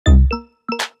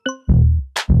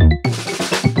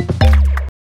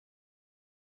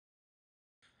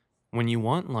When you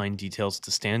want line details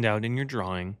to stand out in your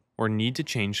drawing or need to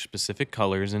change specific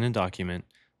colors in a document,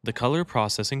 the color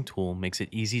processing tool makes it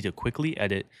easy to quickly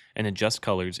edit and adjust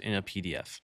colors in a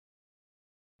PDF.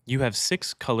 You have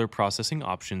 6 color processing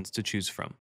options to choose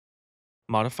from.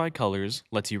 Modify Colors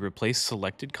lets you replace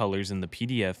selected colors in the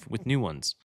PDF with new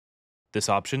ones. This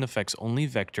option affects only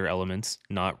vector elements,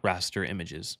 not raster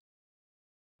images.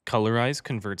 Colorize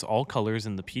converts all colors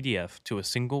in the PDF to a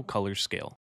single color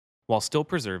scale, while still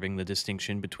preserving the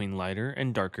distinction between lighter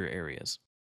and darker areas.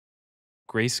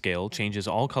 Grayscale changes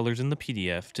all colors in the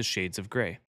PDF to shades of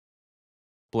gray.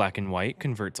 Black and white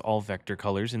converts all vector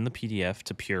colors in the PDF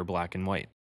to pure black and white.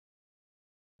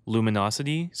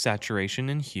 Luminosity, saturation,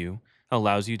 and hue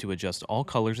allows you to adjust all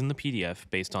colors in the PDF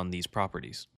based on these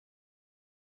properties.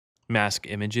 Mask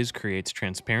Images creates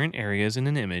transparent areas in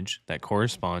an image that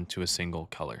correspond to a single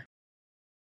color.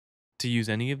 To use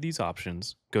any of these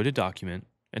options, go to Document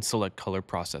and select Color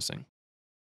Processing.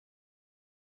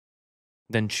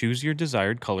 Then choose your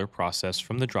desired color process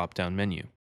from the drop-down menu.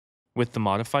 With the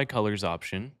Modify Colors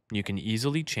option, you can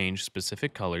easily change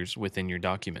specific colors within your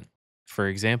document. For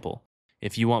example,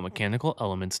 if you want mechanical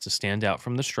elements to stand out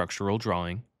from the structural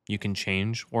drawing, you can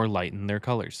change or lighten their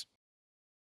colors.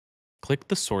 Click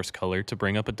the source color to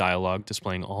bring up a dialog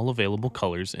displaying all available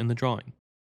colors in the drawing.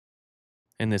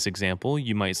 In this example,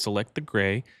 you might select the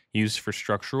gray used for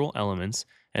structural elements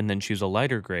and then choose a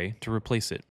lighter gray to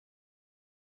replace it.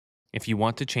 If you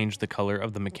want to change the color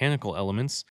of the mechanical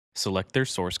elements, select their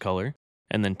source color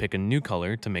and then pick a new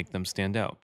color to make them stand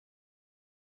out.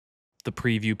 The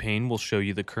preview pane will show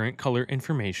you the current color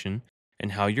information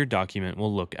and how your document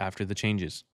will look after the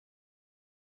changes.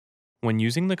 When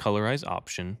using the Colorize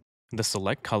option, the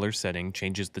Select Color setting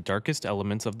changes the darkest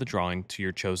elements of the drawing to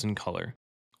your chosen color,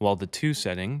 while the To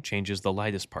setting changes the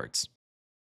lightest parts.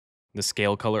 The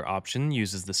Scale Color option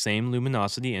uses the same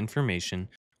luminosity information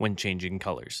when changing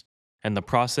colors, and the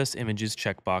Process Images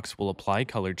checkbox will apply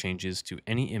color changes to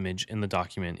any image in the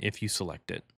document if you select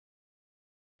it.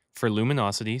 For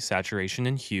luminosity, saturation,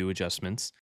 and hue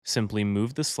adjustments, simply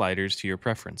move the sliders to your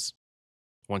preference.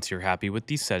 Once you're happy with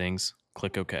these settings,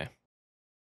 click OK.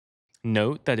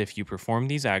 Note that if you perform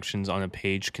these actions on a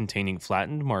page containing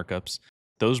flattened markups,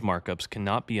 those markups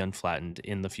cannot be unflattened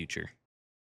in the future.